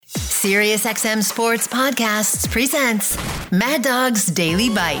SiriusXM Sports Podcasts presents Mad Dog's Daily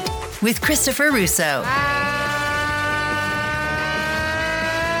Bite with Christopher Russo. Good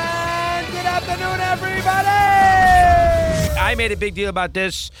afternoon, everybody! I made a big deal about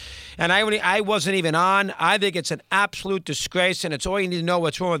this, and I wasn't even on. I think it's an absolute disgrace, and it's all you need to know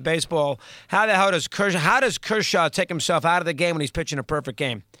what's wrong with baseball. How does Kershaw take himself out of the game when he's pitching a perfect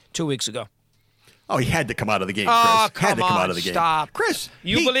game 2 weeks ago? Oh, he had to come out of the game, Chris. Oh, had to come on, out of the game. Stop. Chris,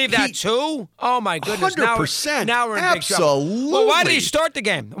 you believe that too? Oh, my goodness. 100%. Now we're in big trouble. Absolutely. Well, why did he start the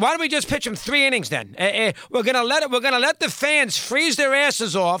game? Why don't we just pitch him 3 innings then? We're gonna let the fans freeze their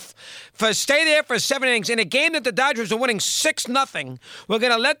asses off stay there for 7 innings in a game that the Dodgers are winning 6-0. We're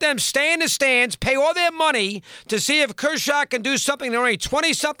gonna let them stay in the stands, pay all their money to see if Kershaw can do something that only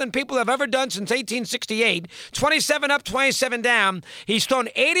 20-something people have ever done since 1868. 27 up, 27 down. He's thrown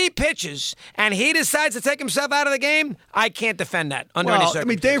 80 pitches, and he decides to take himself out of the game. I can't defend that under any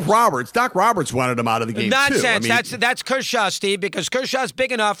circumstances. Doc Roberts wanted him out of the game Nonsense. too. That's Kershaw, Steve, because Kershaw's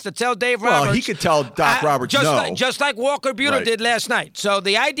big enough to tell Dave Roberts. Well, he could tell Doc Roberts just like Walker Buehler did last night. So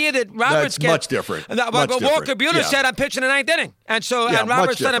the idea that Roberts much different. Walker Buehler said I'm pitching the 9th inning, and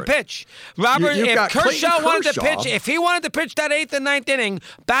Roberts let him pitch. If Kershaw wanted to pitch, if he wanted to pitch that 8th and 9th inning,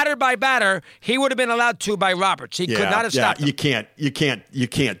 batter by batter, he would have been allowed to by Roberts. He could not have stopped him. You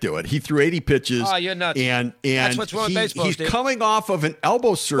can't do it. He threw 80 pitches. Oh, you're nuts. And that's what's wrong with baseball, he's Steve. coming off of an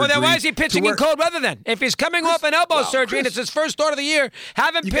elbow surgery. Well, then why is he pitching in cold weather then? If he's coming off an elbow surgery and it's his first start of the year,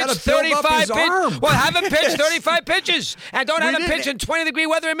 have him pitch 35 pitches. Well, have him pitch 35 pitches, and don't have him pitch in 20-degree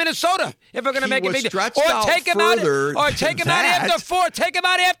weather in Minnesota if we're going to make it big. Or take him out after 4. Take him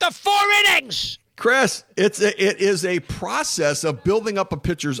out after 4 innings. Chris, it is a process of building up a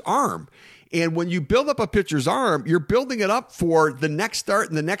pitcher's arm. And when you build up a pitcher's arm, you're building it up for the next start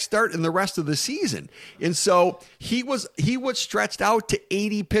and the next start and the rest of the season. And so he was stretched out to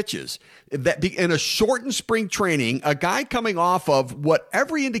 80 pitches. That in a shortened spring training, a guy coming off of what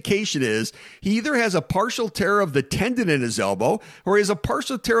every indication is, he either has a partial tear of the tendon in his elbow or he has a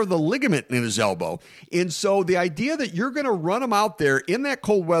partial tear of the ligament in his elbow. And so the idea that you're going to run him out there in that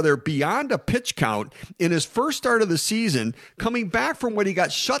cold weather beyond a pitch count in his first start of the season, coming back from when he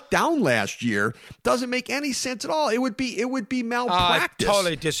got shut down last year, doesn't make any sense at all. It would be malpractice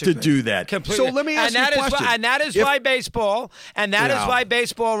totally disagree. to do that. Completely. So let me ask you a question. And that is why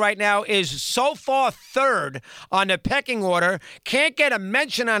baseball right now is so far third on the pecking order, can't get a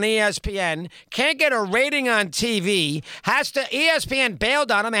mention on ESPN, can't get a rating on TV, ESPN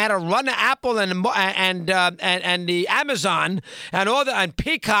bailed on him, had to run to Apple and the Amazon and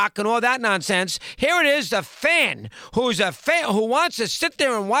Peacock and all that nonsense. Here it is, the fan who wants to sit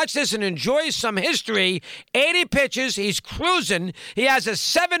there and watch this and enjoy some history. 80 pitches, he's cruising. He has a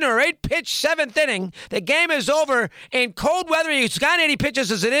 7 or 8 pitch 7th inning. The game is over in cold weather. He's got 80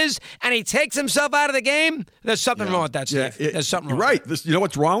 pitches as it is, and he takes himself out of the game. There's something wrong with that, Steve. There's something wrong. You're right. You know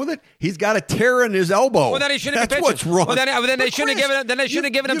what's wrong with it? He's got a tear in his elbow. Well, then he shouldn't be pitching. That's what's wrong. Well, then they shouldn't have given him. Then they shouldn't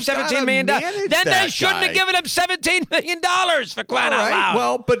have given him $17 million. Then they shouldn't have given him $17 million for crying out loud.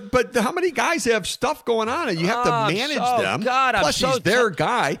 Well, but how many guys have stuff going on, and you have to manage them? God, Plus, he's their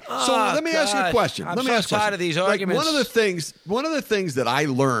guy. So let me ask you a question. I'm so tired of these arguments. One of the things that I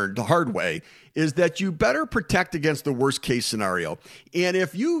learned the hard way is that you better protect against the worst case scenario. And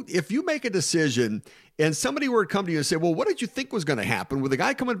if you make a decision and somebody were to come to you and say, well, what did you think was going to happen with a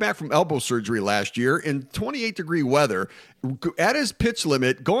guy coming back from elbow surgery last year in 28-degree weather at his pitch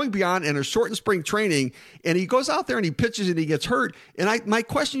limit, going beyond in a shortened spring training, and he goes out there and he pitches and he gets hurt. And my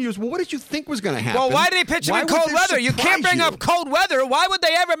question to you is, well, what did you think was going to happen? Well, why did he pitch him in cold weather? You can't bring up cold weather. Why would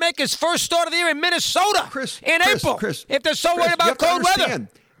they ever make his first start of the year in Minnesota in April if they're so worried about cold weather?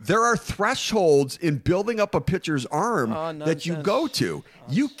 There are thresholds in building up a pitcher's arm that you go to.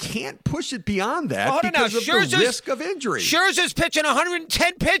 You can't push it beyond that because of the risk of injury. Scherzer's pitching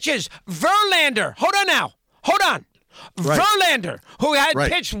 110 pitches. Verlander, hold on. Right. Verlander, who had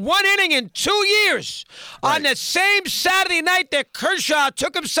pitched 1 inning in 2 years, on the same Saturday night that Kershaw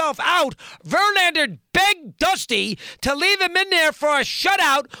took himself out, Verlander begged Dusty to leave him in there for a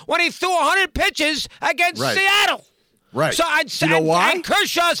shutout when he threw 100 pitches against Seattle. Right. So you know why? And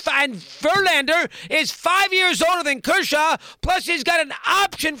Verlander is 5 years older than Kershaw. Plus, he's got an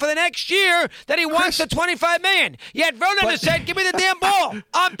option for the next year that he wants the $25 million. Yet Verlander said, "Give me the damn ball.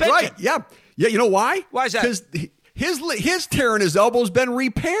 I'm pitching." Right. Yeah. You know why? Why is that? Because his tear in his elbow has been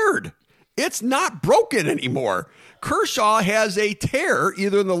repaired. It's not broken anymore. Kershaw has a tear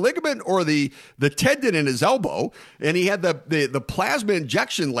either in the ligament or the tendon in his elbow, and he had the plasma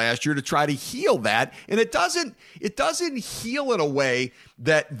injection last year to try to heal that, and it doesn't heal in a way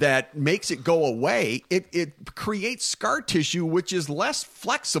that makes it go away, it creates scar tissue, which is less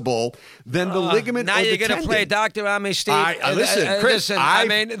flexible than the ligament now or the you're going to play doctor on me, Steve. Listen, Chris, I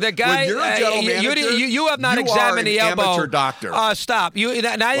mean, the guy, when you're a general manager, you have not examined the elbow. Amateur doctor. Stop. Now you're going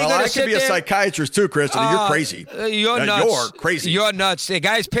to I sit could be a there. psychiatrist too, Chris, and you're crazy. You're nuts. You're crazy. You're nuts. The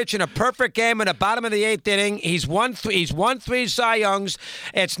guy's pitching a perfect game in the bottom of the 8th inning. He's won 3 Cy Youngs.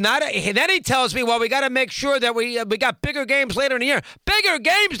 It's not. Then he tells me, well, we got to make sure that we got bigger games later in the year. Bigger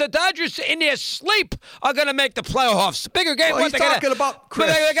games. The Dodgers in their sleep are going to make the playoffs. Bigger game. Well, he's talking about Chris.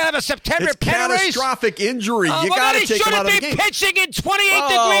 They're going to have a September pennant race. Catastrophic injury. You got to take him out of the game. Pitching in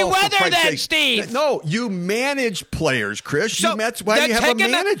 28-degree weather, then, Steve. No, you manage players, Chris. That's why you have a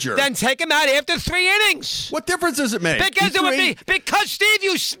manager. Then take him out after 3 innings. What difference does it make? Because Steve,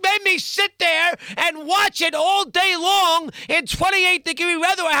 you made me sit there and watch it all day long in 28-degree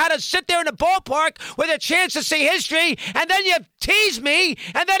weather. I had to sit there in the ballpark with a chance to see history, and then you tease me,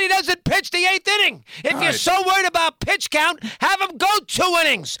 and then he doesn't pitch the 8th inning. If you're so worried about pitch count, have him go 2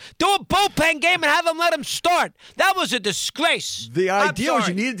 innings. Do a bullpen game and have him let him start. That was a disgrace. The idea was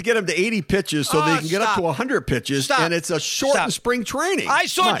you needed to get him to 80 pitches so they can get up to 100 pitches, and it's a shortened spring training. I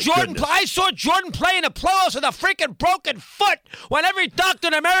saw Jordan play in the playoffs with a freaking broken foot when every doctor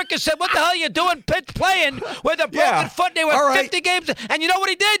in America said, what the hell are you doing playing with a broken foot? They were 50 games, and you know what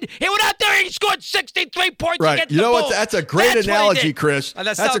he did? He went out there and he scored 63 points against the Bulls. That's a great analogy, Chris.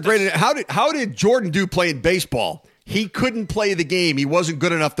 That's a great. How did Jordan do playing baseball? He couldn't play the game. He wasn't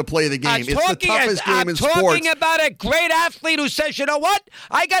good enough to play the game. It's the toughest game in sports. I'm talking about a great athlete who says, you know what?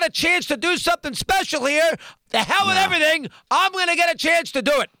 I got a chance to do something special here. The hell with everything. I'm going to get a chance to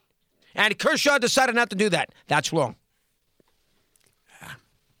do it. And Kershaw decided not to do that. That's wrong.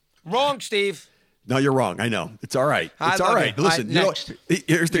 Wrong, Steve. No, you're wrong. I know. It's all right. It's all right. Listen,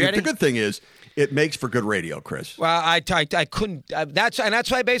 here's the good thing is, it makes for good radio, Chris. Well, I couldn't. That's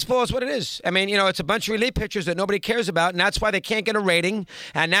why baseball is what it is. I mean, it's a bunch of relief pitchers that nobody cares about, and that's why they can't get a rating,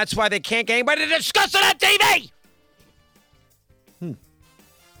 and that's why they can't get anybody to discuss it on TV.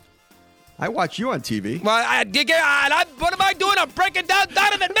 I watch you on TV. Well, what am I doing? I'm breaking down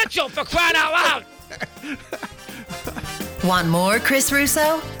Donovan Mitchell for crying out loud. Want more Chris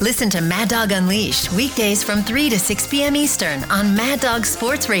Russo? Listen to Mad Dog Unleashed weekdays from 3 to 6 p.m. Eastern on Mad Dog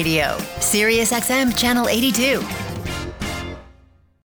Sports Radio, Sirius XM Channel 82.